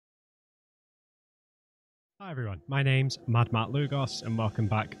Hi everyone, my name's MadMatt Lugos and welcome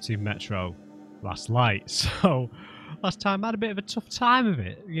back to Metro Last Light. So, last time I had a bit of a tough time of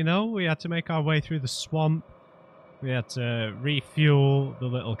it, you know? We had to make our way through the swamp, we had to refuel the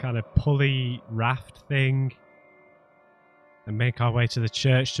little kind of pulley raft thing, and make our way to the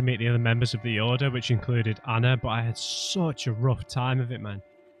church to meet the other members of the Order, which included Anna, but I had such a rough time of it, man.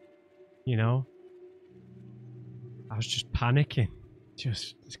 You know? I was just panicking.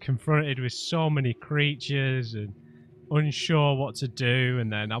 Just confronted with so many creatures and unsure what to do,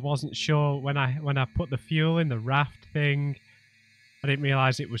 and then I wasn't sure when I put the fuel in the raft thing. I didn't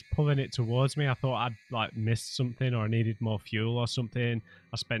realize it was pulling it towards me. I thought I'd like missed something or I needed more fuel or something.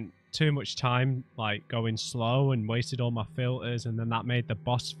 I spent too much time like going slow and wasted all my filters, and then that made the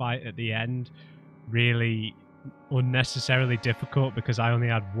boss fight at the end really unnecessarily difficult because I only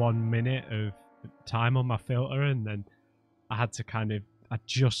had 1 minute of time on my filter, and then I had to kind of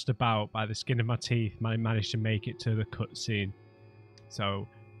just about by the skin of my teeth managed to make it to the cutscene. So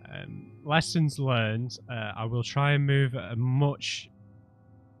lessons learned. I will try and move at a much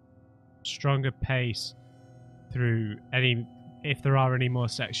stronger pace through if there are any more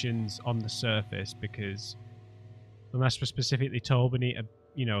sections on the surface, because unless we're specifically told we need to,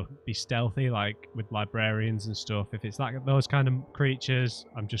 you know, be stealthy like with librarians and stuff, if it's like those kind of creatures,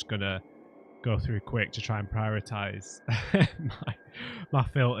 I'm just gonna go through quick to try and prioritize my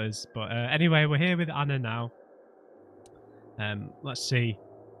filters. But anyway, we're here with Anna now. Let's see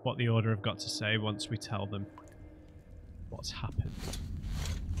what the Order have got to say once we tell them what's happened.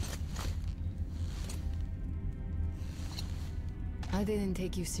 I didn't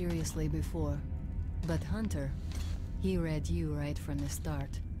take you seriously before, but Hunter, he read you right from the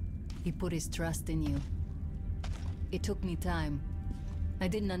start. He put his trust in you. It took me time. I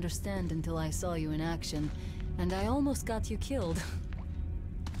didn't understand until I saw you in action, and I almost got you killed.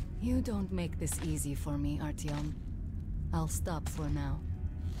 You don't make this easy for me, Artyom. I'll stop for now.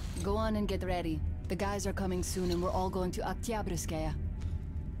 Go on and get ready. The guys are coming soon and we're all going to Oktyabrskaya.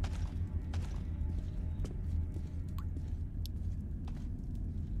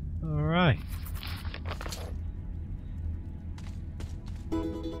 Alright.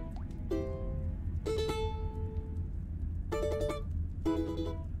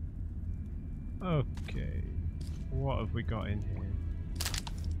 Okay, what have we got in here?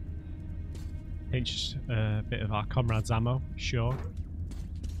 Pinch a bit of our comrade's ammo, sure.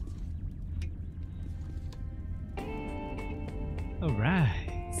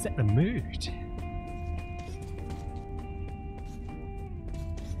 Alright, set the mood.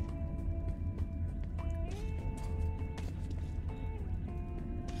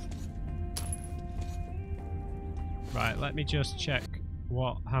 Right, let me just check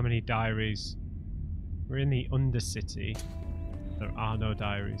how many diaries. We're in the Undercity. There are no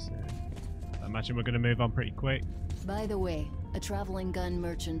diaries here. I imagine we're going to move on pretty quick. By the way, a traveling gun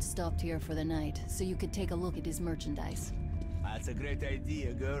merchant stopped here for the night, so you could take a look at his merchandise. That's a great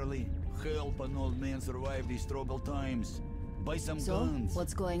idea, girlie. Help an old man survive these troubled times. Buy some guns.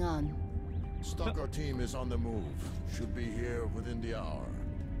 What's going on? Stalker team is on the move. Should be here within the hour.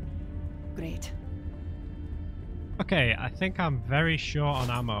 Great. Okay, I think I'm very short on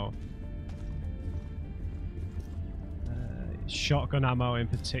ammo. Shotgun ammo in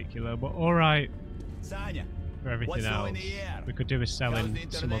particular, but alright for everything else. We could do with selling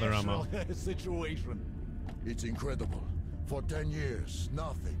some other ammo. Situation. It's incredible. For 10 years,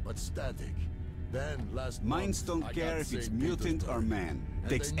 nothing but static. Then last Minds month, don't I care got if it's St. mutant or Petersburg, man. and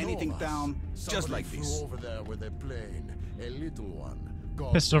Takes they know anything us. down, just Somebody like flew this. over there with a plane, a little one.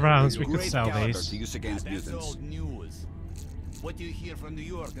 called Pistol rounds, we could Great sell caliber these. to use against That's mutants. old news. What do you hear from New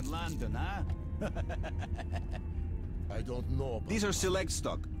York and London, huh? I don't know about These are that, select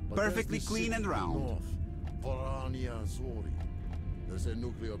stock, but there's perfectly this clean city and to the round. north, Vorania Zori. There's a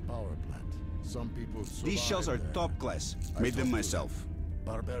nuclear power plant. Some people These shells are survived there. top class. I Made them talked to myself.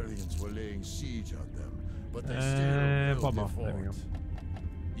 Barbarians were laying siege on them, but they one still built more. a There we go. fort.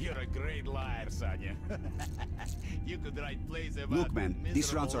 You're a great liar, Sanya. You could write plays about Look, man,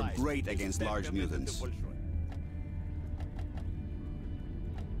 these rounds are miserable lives. great against Step large them into mutants. the Bolshoi.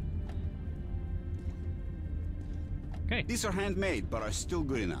 Okay, These are handmade, but are still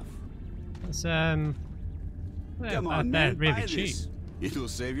good enough. let's Come on, they're man, really buy cheap. this. It'll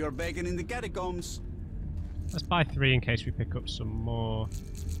save your bacon in the catacombs. Let's buy 3 in case we pick up some more.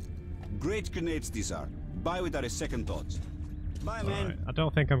 Great grenades these are. Buy without a second thought. Bye, man. Alright, I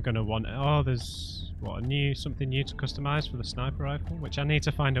don't think I'm going to want it. Oh, there's something new to customize for the sniper rifle, which I need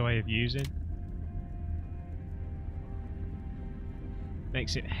to find a way of using.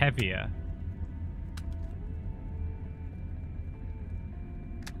 Makes it heavier.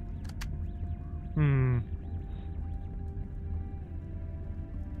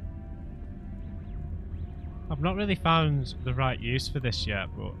 not really found the right use for this yet,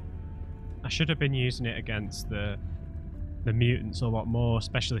 but I should have been using it against the mutants a lot more,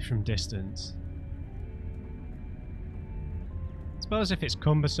 especially from distance. I suppose if it's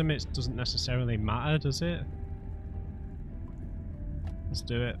cumbersome, it doesn't necessarily matter, does it? Let's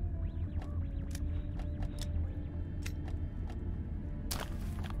do it.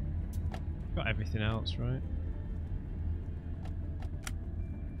 Got everything else, right?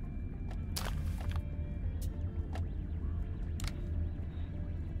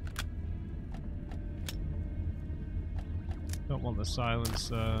 Don't want the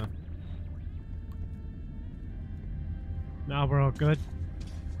silencer. Now we're all good.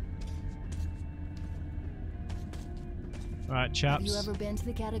 Alright, chaps. Have you ever been to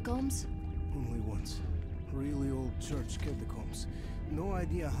the catacombs? Only once. Really old church catacombs. No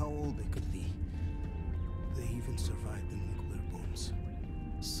idea how old they could be. They even survived the nuclear bombs.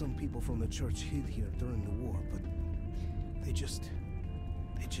 Some people from the church hid here during the war, but they just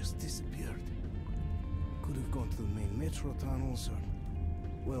disappeared. Could have gone to the main metro tunnels or...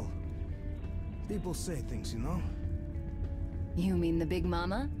 well, people say things, you know? You mean the Big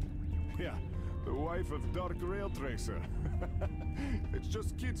Mama? Yeah, the wife of Dark Rail Tracer. It's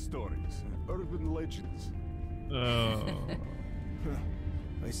just kid stories, urban legends. Oh.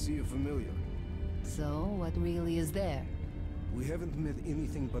 I see you familiar. So, what really is there? We haven't met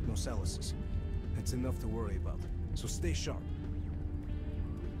anything but Nosalises. That's enough to worry about. So stay sharp.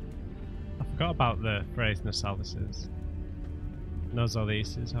 I forgot about the phrase Nosalises.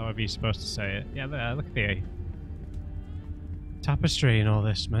 Nosalises, however you're supposed to say it. Yeah, there, look at the tapestry and all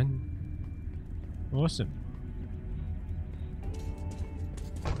this, man. Awesome.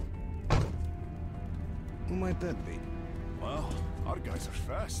 Who might that be? Wow, our guys are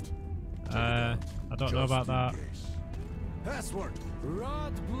fast. I don't know about that. Password!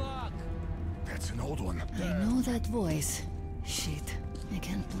 Roadblock! That's an old one. I know that voice. Shit, I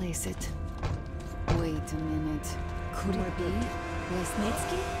can't place it. Wait a minute. Could it be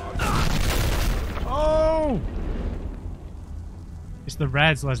Lesnitsky? Oh! It's the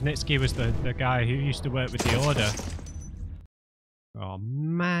Reds. Lesnitsky was the guy who used to work with the Order. Oh,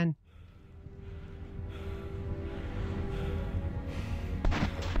 man.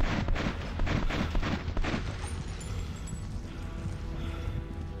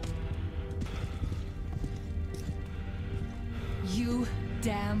 You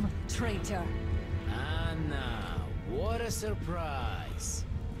damn traitor. Anna, what a surprise.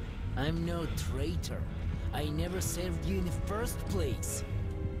 I'm no traitor. I never served you in the first place.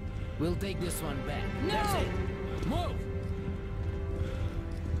 We'll take this one back. No! That's it. Move!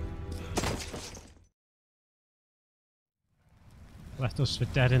 Left us for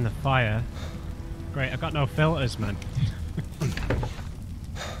dead in the fire. Great, I've got no filters, man.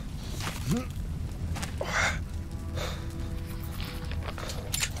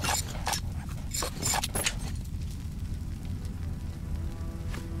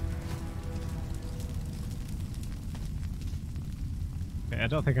 I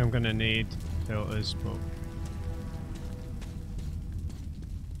don't think I'm going to need filters, but...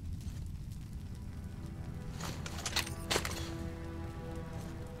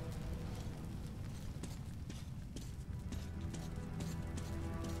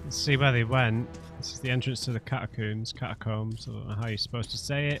 let's see where they went. This is the entrance to the Catacombs. Catacombs, I don't know how you're supposed to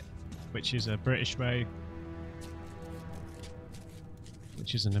say it, which is a British way.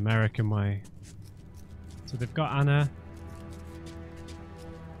 Which is an American way. So they've got Anna.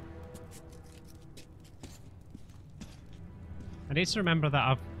 I need to remember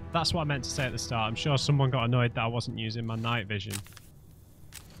that that's what I meant to say at the start. I'm sure someone got annoyed that I wasn't using my night vision.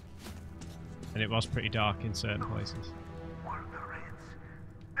 And it was pretty dark in certain places. Were the Reds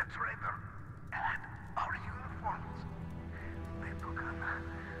a traitor and our uniforms? They took Anna,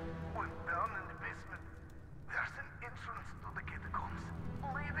 went down in the basement. There's an entrance to the catacombs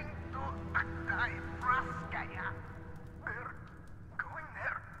leading to Aktai Praskaya. They're going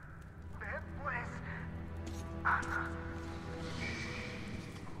there. That place. Anna.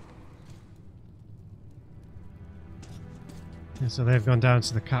 Yeah, so they've gone down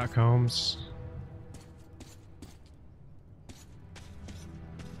to the Catacombs.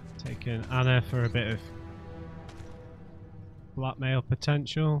 Taken Anna for a bit of blackmail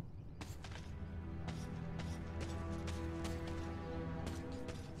potential.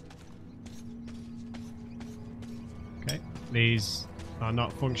 Okay, these are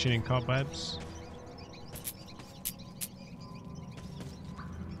not functioning cobwebs.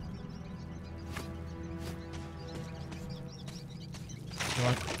 Go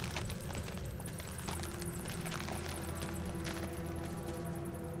on.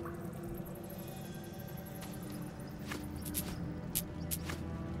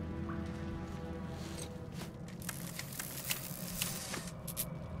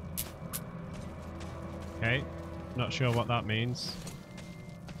 Okay, not sure what that means.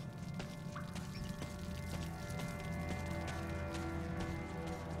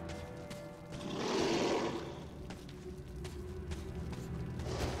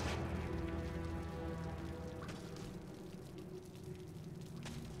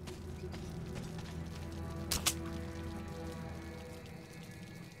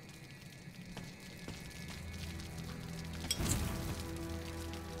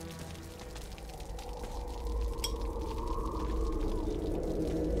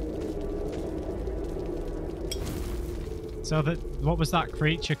 So what was that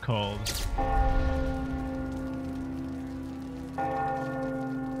creature called?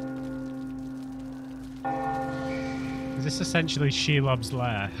 Is this essentially Shelob's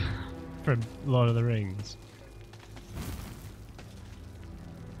lair from Lord of the Rings?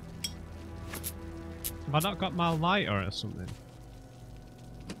 Have I not got my lighter or something?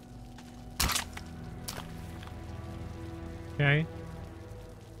 Okay.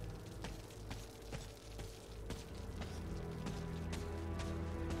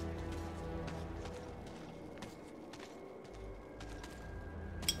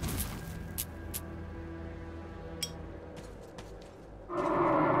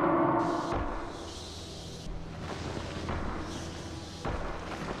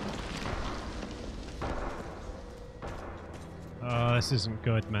 This isn't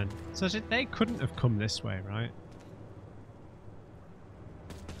good, man. So they couldn't have come this way, right?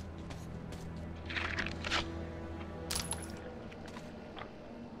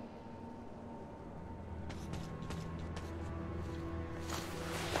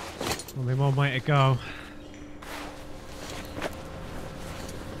 Only one way to go.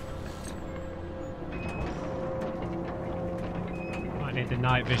 Might need the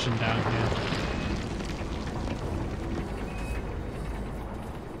night vision down here.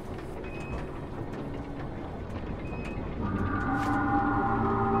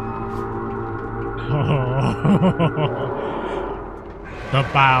 The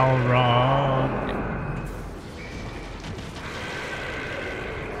Balrog.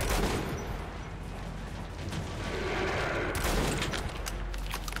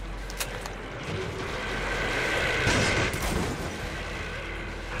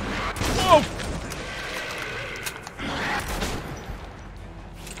 Whoa!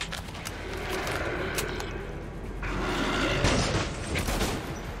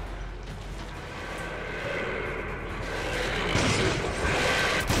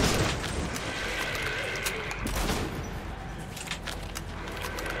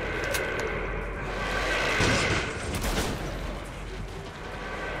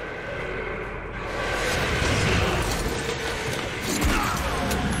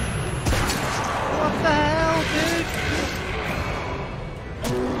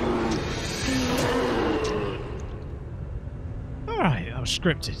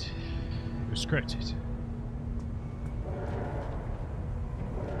 Scripted. It was scripted.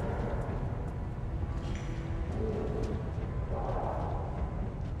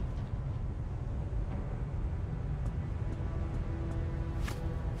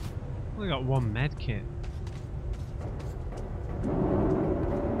 Only got one med kit.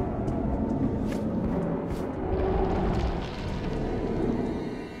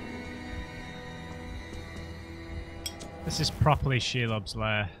 This is properly Shelob's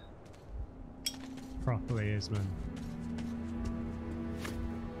lair. Properly is, man.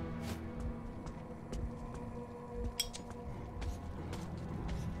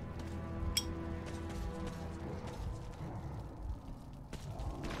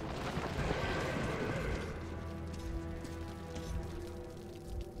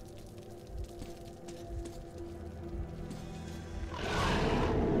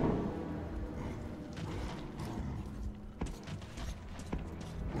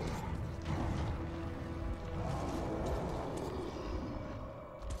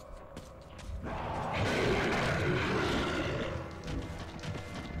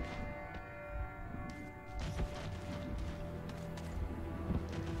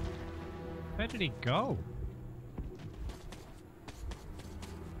 Where did he go?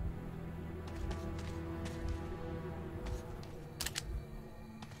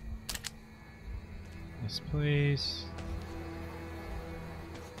 Yes, please.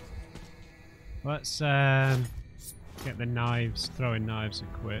 Let's get the knives, throwing knives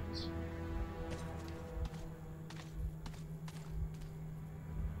equipped.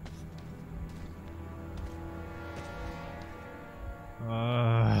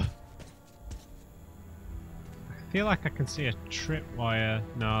 I feel like I can see a tripwire.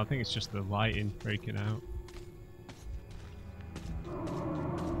 No, I think it's just the lighting freaking out.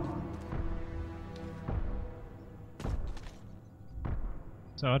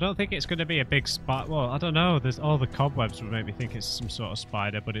 So I don't think it's going to be a big spot. Well, I don't know. There's all the cobwebs would make me think it's some sort of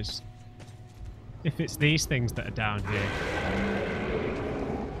spider, but it's if it's these things that are down here.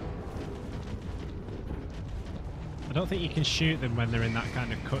 I don't think you can shoot them when they're in that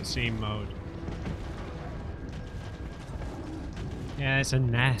kind of cutscene mode. Yeah, it's a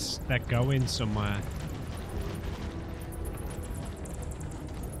nest. They're going somewhere.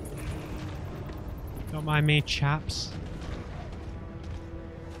 Don't mind me, chaps.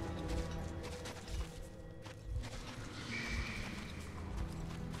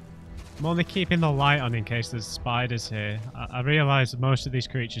 I'm only keeping the light on in case there's spiders here. I realise that most of these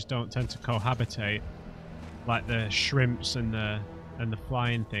creatures don't tend to cohabitate, like the shrimps and the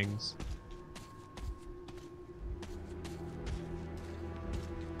flying things.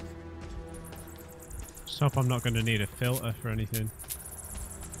 Just hope I'm not going to need a filter for anything.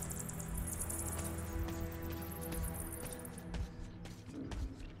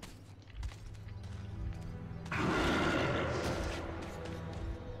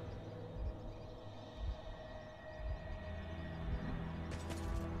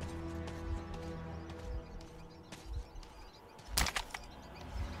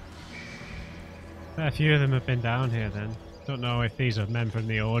 A few of them have been down here then. Don't know if these are men from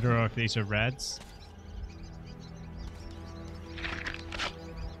the Order or if these are Reds.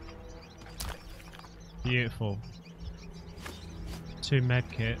 Beautiful. 2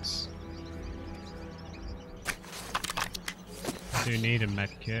 medkits. I do need a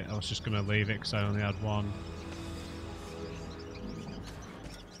medkit. I was just going to leave it because I only had 1.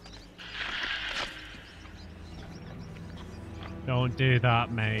 Don't do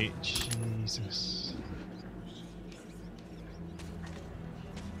that, mate. Jesus.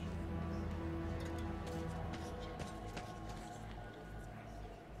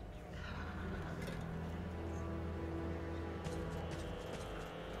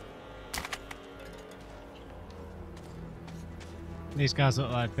 These guys look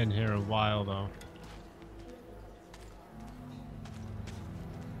like they've been here a while, though.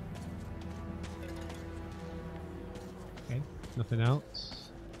 Okay, nothing else.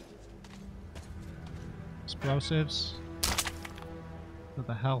 Explosives.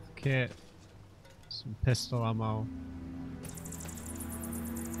 Another health kit. Some pistol ammo.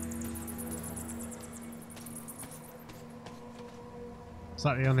 Looks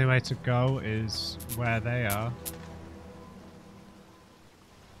like the only way to go is where they are.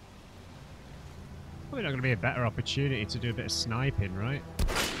 Probably not going to be a better opportunity to do a bit of sniping, right?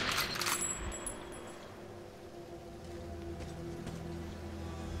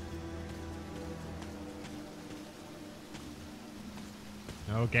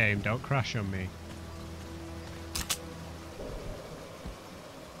 No game, don't crash on me.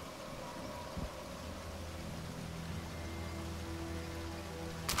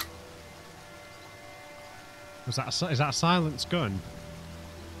 Is that a silenced gun?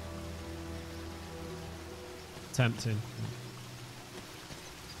 Tempting.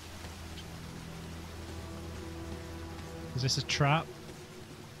 Is this a trap?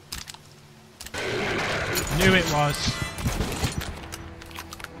 Knew it was.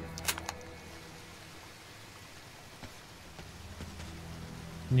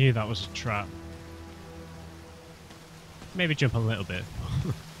 Knew that was a trap. Maybe jump a little bit.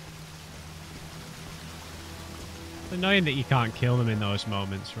 It's annoying that you can't kill them in those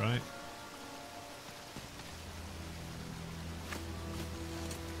moments, right?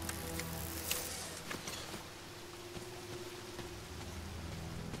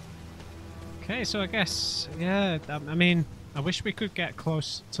 Okay, so I guess, yeah, I mean, I wish we could get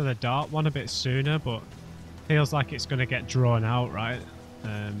close to the dark one a bit sooner, but feels like it's going to get drawn out, right?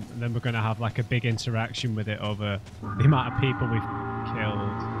 And then we're going to have like a big interaction with it over the amount of people we've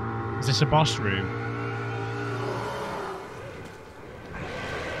killed. Is this a boss room?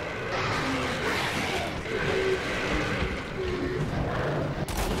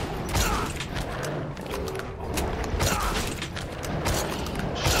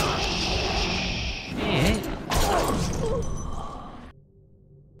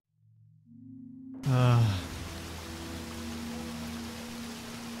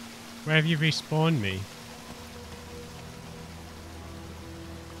 Where have you respawned me?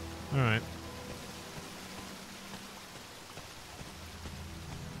 Alright.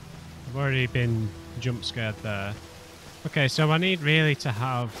 I've already been jump scared there. Okay, so I need really to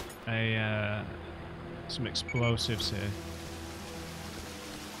have a some explosives here.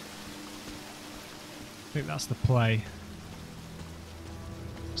 I think that's the play.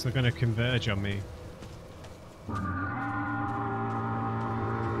 So they're going to converge on me.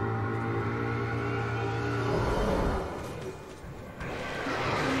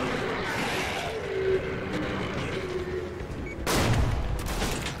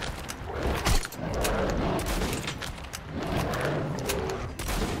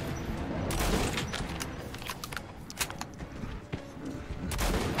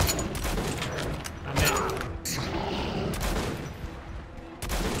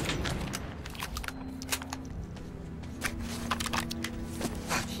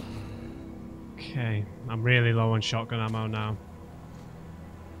 Okay, I'm really low on shotgun ammo now.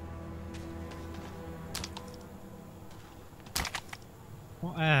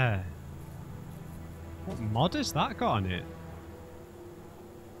 What mod has that got on it?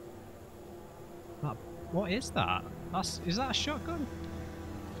 What is that? Is that a shotgun?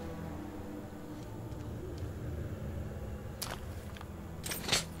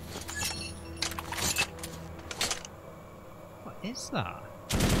 What is that?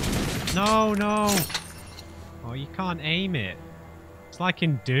 No, no! Oh, you can't aim it. It's like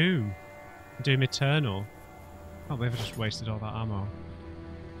in Doom. Doom Eternal. Can't believe I just wasted all that ammo.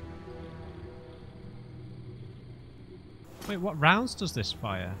 Wait, what rounds does this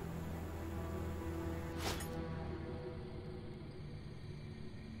fire?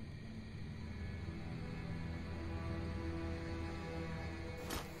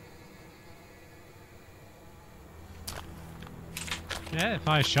 Yeah, it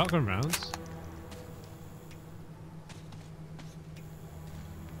fires shotgun rounds.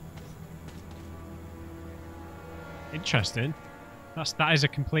 Interesting. That is a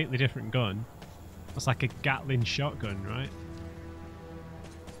completely different gun. That's like a Gatling shotgun, right?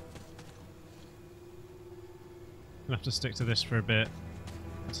 Gonna have to stick to this for a bit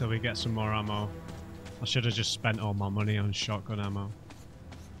until we get some more ammo. I should have just spent all my money on shotgun ammo.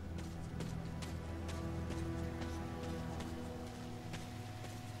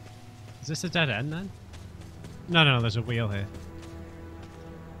 Is this a dead end then? No, no, there's a wheel here.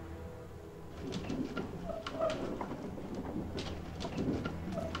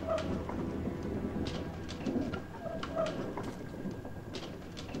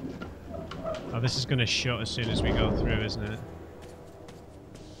 Oh, this is going to shut as soon as we go through, isn't it?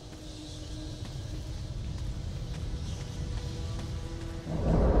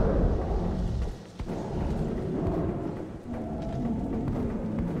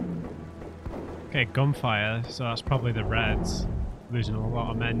 Okay, gunfire, so that's probably the Reds. Losing a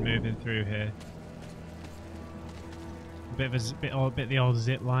lot of men moving through here. A bit of the old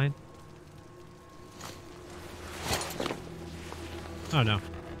zip line. Oh no.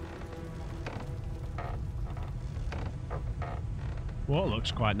 Water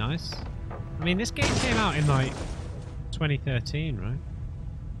looks quite nice. I mean, this game came out in like 2013, right?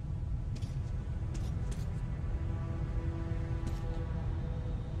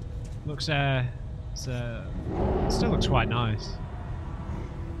 Looks it still looks quite nice.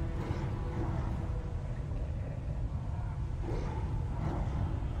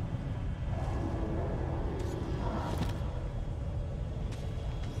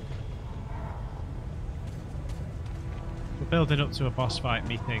 We're building up to a boss fight,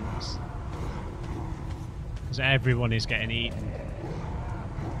 methinks. Because everyone is getting eaten.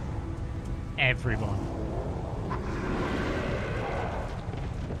 Everyone.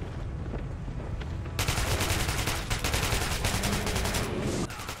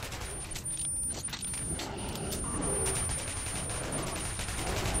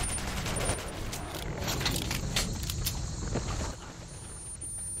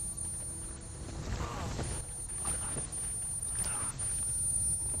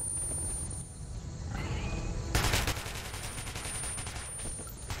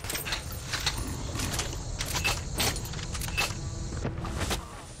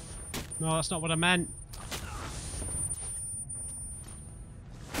 No, that's not what I meant.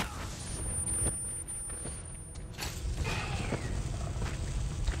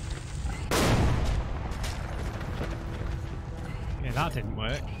 Yeah, that didn't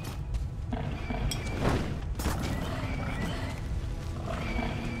work.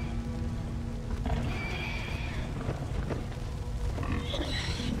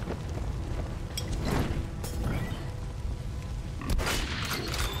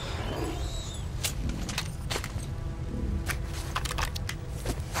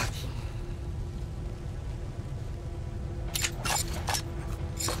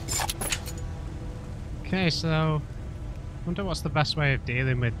 Okay, so I wonder what's the best way of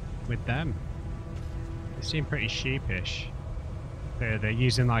dealing with them. They seem pretty sheepish. They're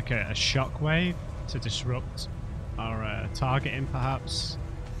using like a shockwave to disrupt our targeting, perhaps.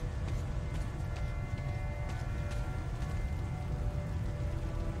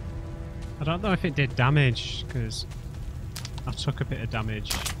 I don't know if it did damage because I took a bit of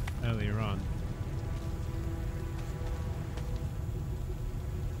damage earlier on.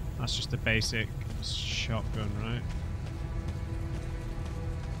 That's just a basic shotgun, right?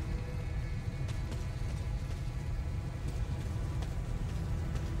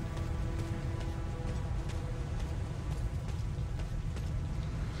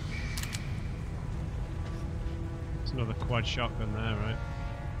 There's another quad shotgun there, right?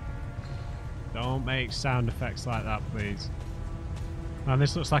 Don't make sound effects like that, please. Man,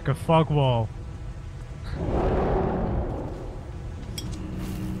 this looks like a fog wall.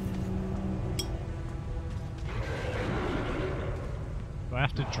 Do I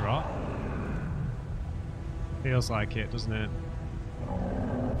have to drop? Feels like it, doesn't it?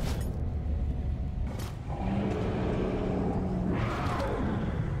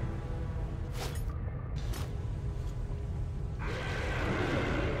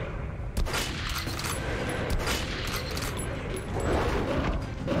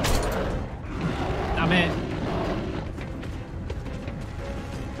 Damn it!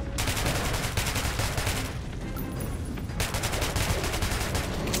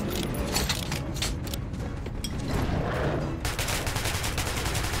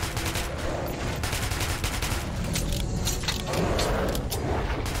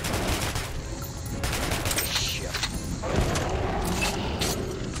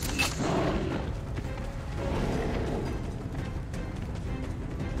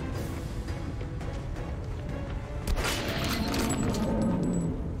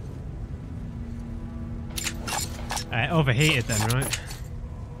 Overheated then, right?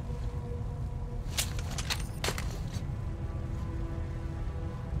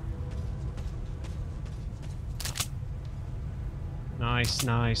 Nice,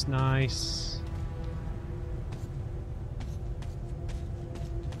 nice, nice.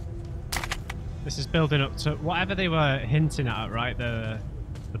 This is building up to whatever they were hinting at, right? The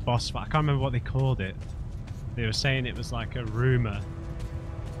boss fight. I can't remember what they called it. They were saying it was like a rumor.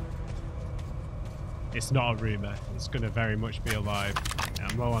 It's not a rumour. It's going to very much be alive. Yeah,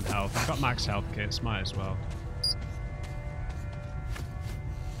 I'm low on health. I've got max health kits. Might as well.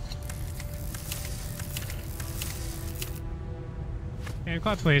 Yeah, I'm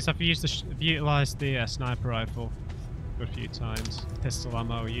quite pleased. I've utilised the sniper rifle a good few times. Pistol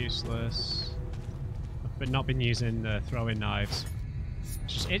ammo useless. I've not been using throwing knives.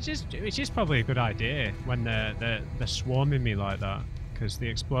 It's just probably a good idea when they're swarming me like that. Because the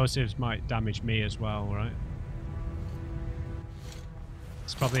explosives might damage me as well, right?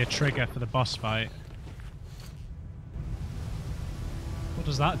 It's probably a trigger for the boss fight. What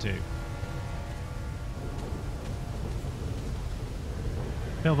does that do?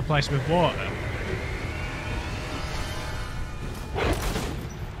 Fill the place with water.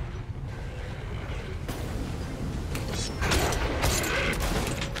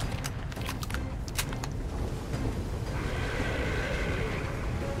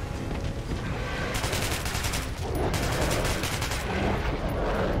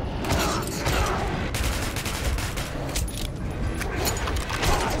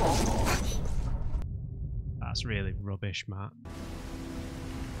 Really rubbish, Matt.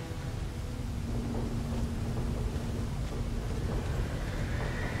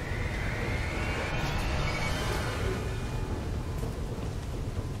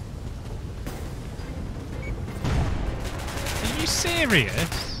 Are you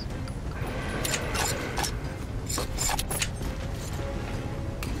serious?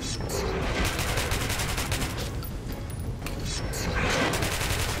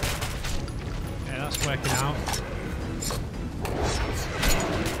 Yeah, that's working out.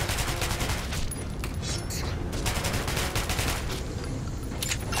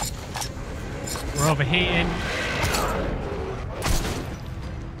 We're overheating.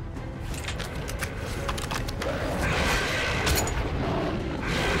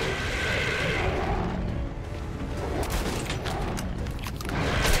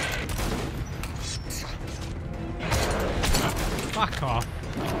 Fuck off.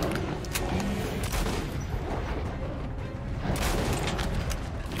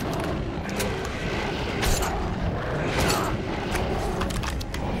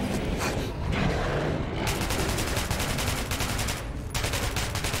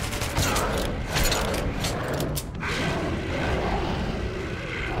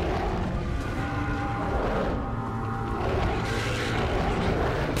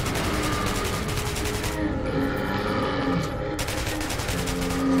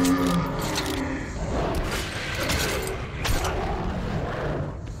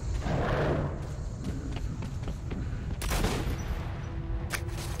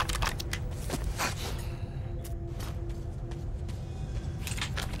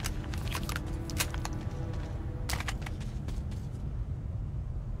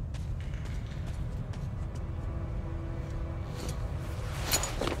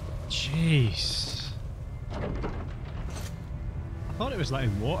 Jeez. I thought it was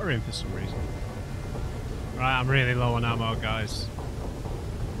letting water in for some reason. Right, I'm really low on ammo, guys.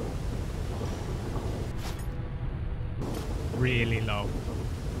 Really low.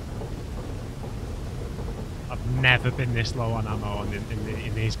 I've never been this low on ammo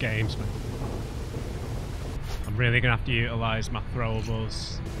in these games, man. I'm really going to have to utilise my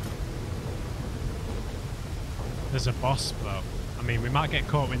throwables. There's a boss, though. I mean, we might get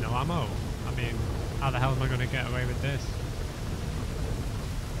caught with no ammo. I mean, how the hell am I going to get away with this?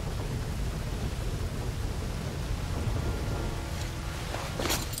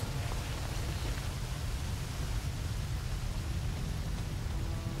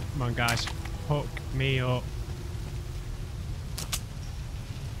 Come on, guys. Hook me up.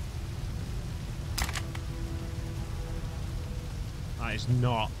 That is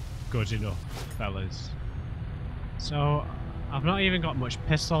not good enough, fellas. So, I've not even got much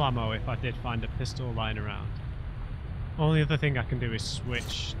pistol ammo if I did find a pistol lying around. Only other thing I can do is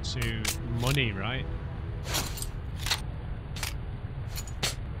switch to money, right?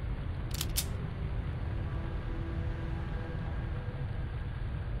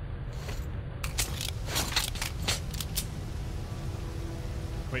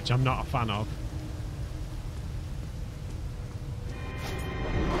 Which I'm not a fan of.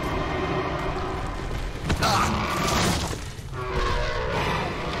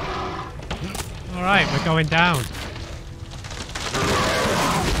 Alright, we're going down.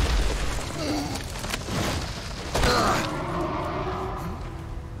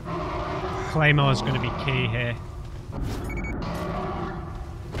 Claymore's going to be key here.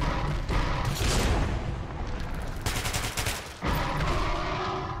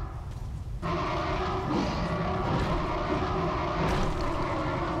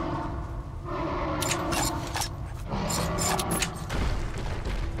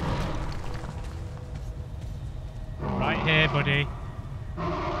 Here, buddy.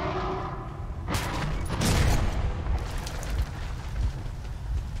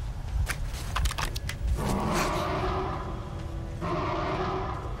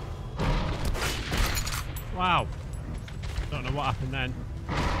 Wow. Don't know what happened then.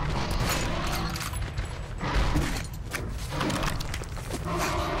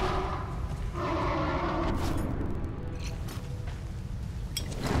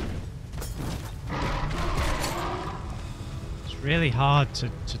 Really hard to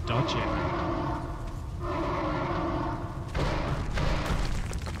dodge it.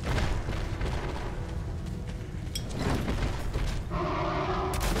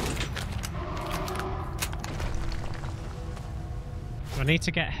 Do I need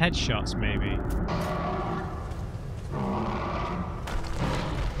to get headshots maybe?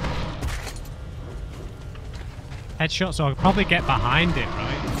 Headshots, so I'll probably get behind it,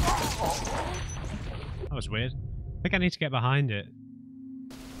 right? That was weird. I think I need to get behind it.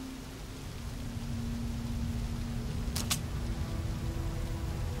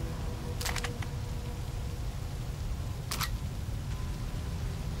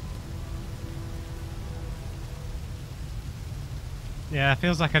 Yeah, it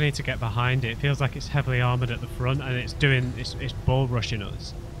feels like I need to get behind it. It feels like it's heavily armoured at the front and it's bull rushing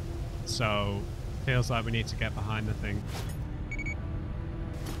us. So, it feels like we need to get behind the thing.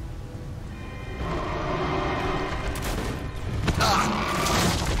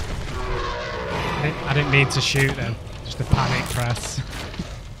 I didn't mean to shoot them, just a panic press.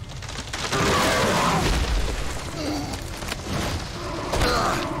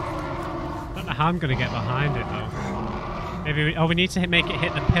 I don't know how I'm going to get behind it though. Maybe we need to make it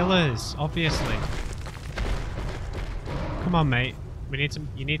hit the pillars, obviously. Come on, mate.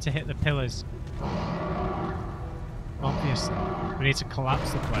 You need to hit the pillars. Obviously. We need to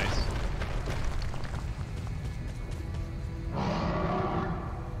collapse the place.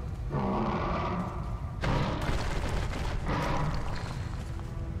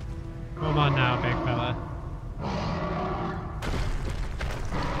 Come on now, big fella.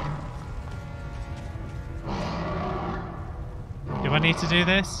 Do I need to do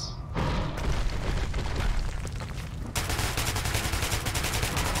this?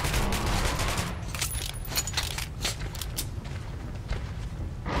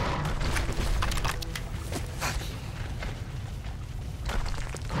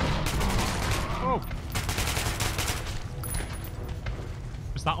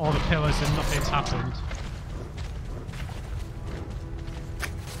 Was that all the pillars and nothing's happened?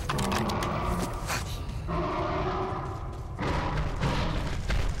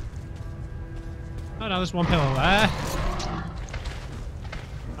 Oh no, there's one pillar there.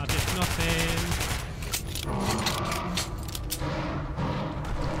 That did nothing.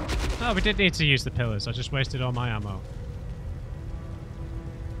 Oh, we did need to use the pillars. I just wasted all my ammo.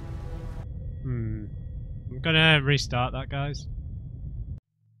 I'm gonna restart that, guys.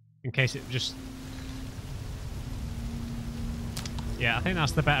 In case it just... Yeah, I think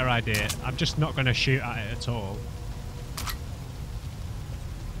that's the better idea. I'm just not going to shoot at it at all.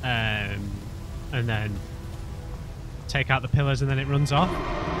 And then take out the pillars and then it runs off,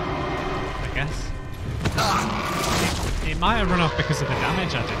 I guess. It might have run off because of the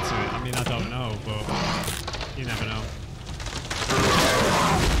damage I did to it. I mean, I don't know, but you never know.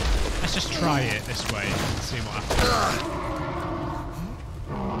 Let's just try it this way and see what happens.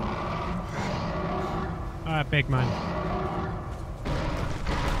 Alright, big man.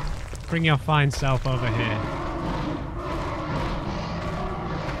 Bring your fine self over here.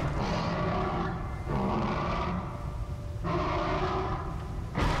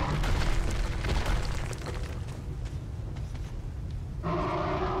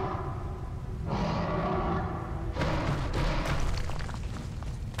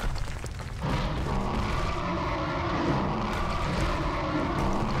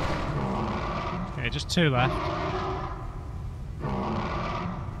 Okay, just 2 left.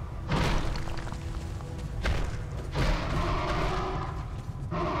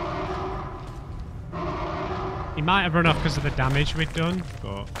 He might have run off because of the damage we'd done,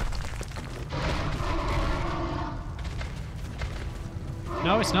 but...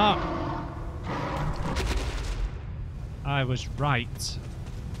 No, it's not! I was right.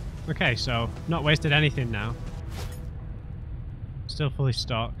 Okay, so, not wasted anything now. Still fully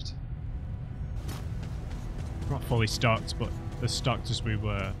stocked. Not fully stocked, but as stocked as we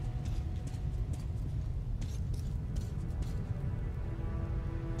were.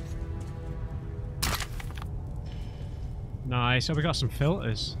 Nice, so we got some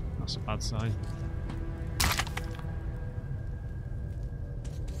filters. That's a bad sign.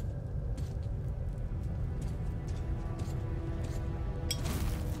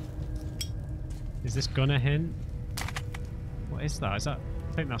 Is this gun a hint? What is that? Is that?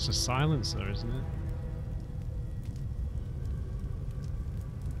 I think that's a silencer, isn't it?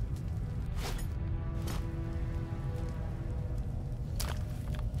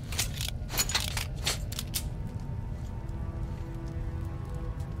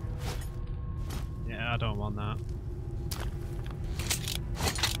 I don't want that.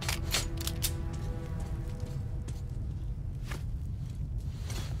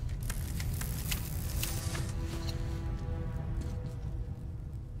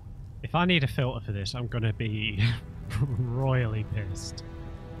 If I need a filter for this, I'm gonna be royally pissed.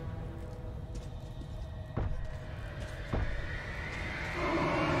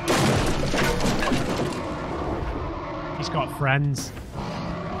 He's got friends.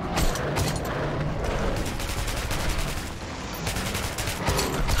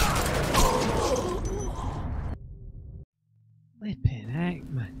 Flipping heck,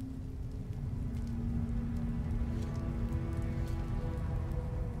 man.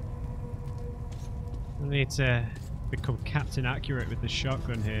 I need to become Captain Accurate with the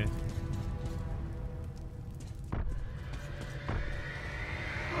shotgun here.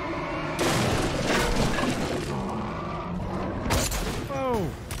 Whoa!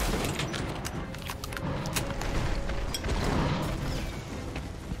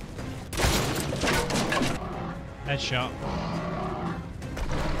 Headshot.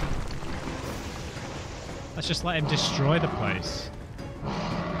 Let's just let him destroy the place.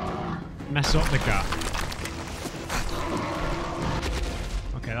 Mess up the gap.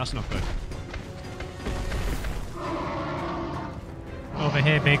 Okay, that's not good. Over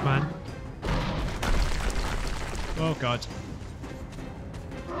here, big man. Oh god.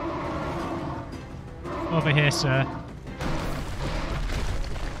 Over here, sir.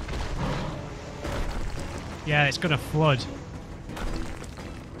 Yeah, it's gonna flood.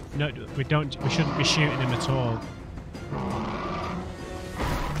 No, we shouldn't be shooting him at all.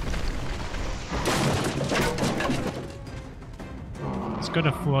 It's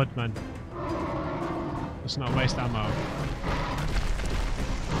gonna flood, man. Let's not waste ammo.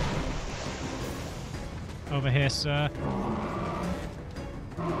 Over here, sir.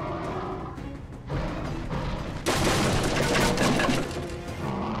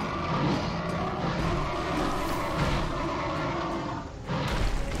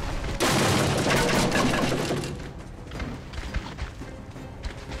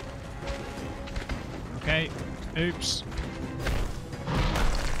 Okay, oops.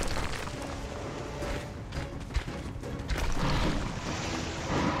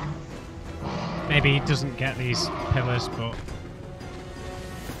 Maybe he doesn't get these pillars, but...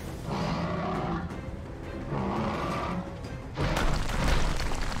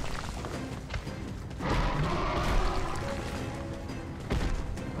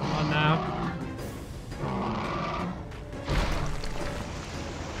 Come on now.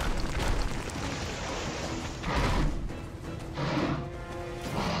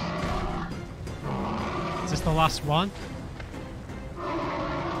 Is this the last one?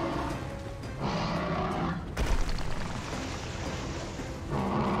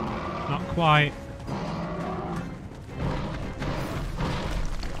 Not quite.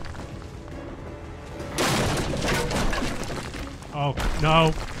 Oh,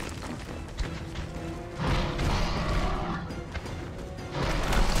 no.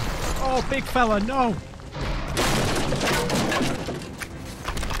 Oh, big fella, no.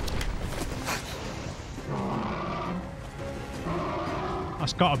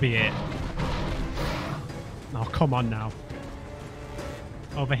 That's gotta be it. Oh, come on now.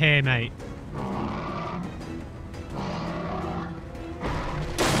 Over here, mate.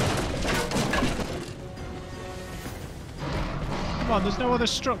 Come on, there's no other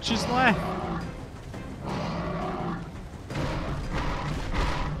structures left.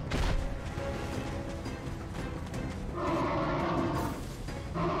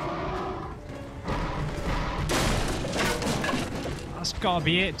 That's gotta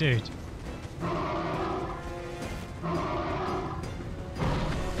be it, dude.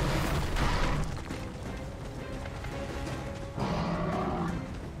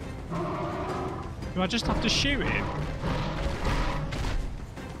 Do I just have to shoot him?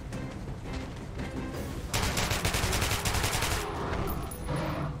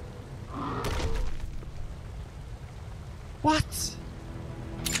 What?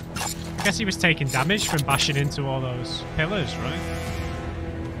 I guess he was taking damage from bashing into all those pillars, right?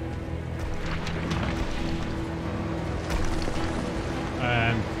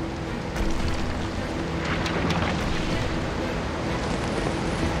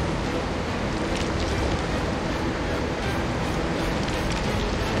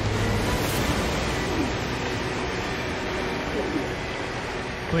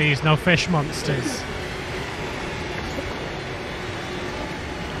 Please, no fish monsters.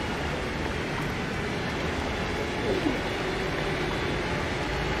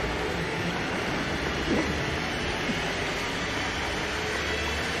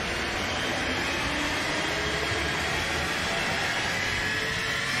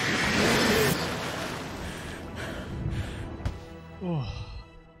 Oh.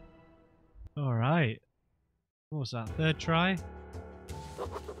 All right. What was that? Third try?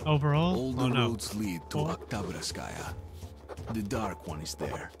 Overall? All the oh no. roads lead to Oktyabrskaya. The Dark One is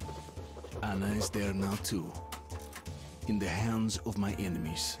there. Anna is there now too. In the hands of my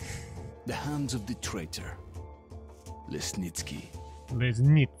enemies. The hands of the traitor. Lesnitsky.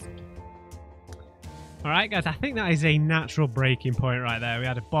 Alright guys, I think that is a natural breaking point right there. We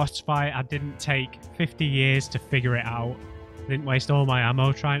had a boss fight. I didn't take 50 years to figure it out. Didn't waste all my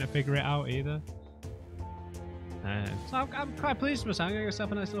ammo trying to figure it out either. So I'm quite pleased with myself. I'm going to give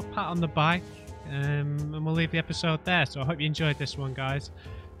myself a nice little pat on the back. And we'll leave the episode there. So I hope you enjoyed this one, guys.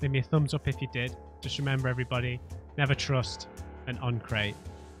 Leave me a thumbs up if you did. Just remember, everybody, never trust an uncrate.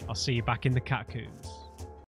 I'll see you back in the catacombs.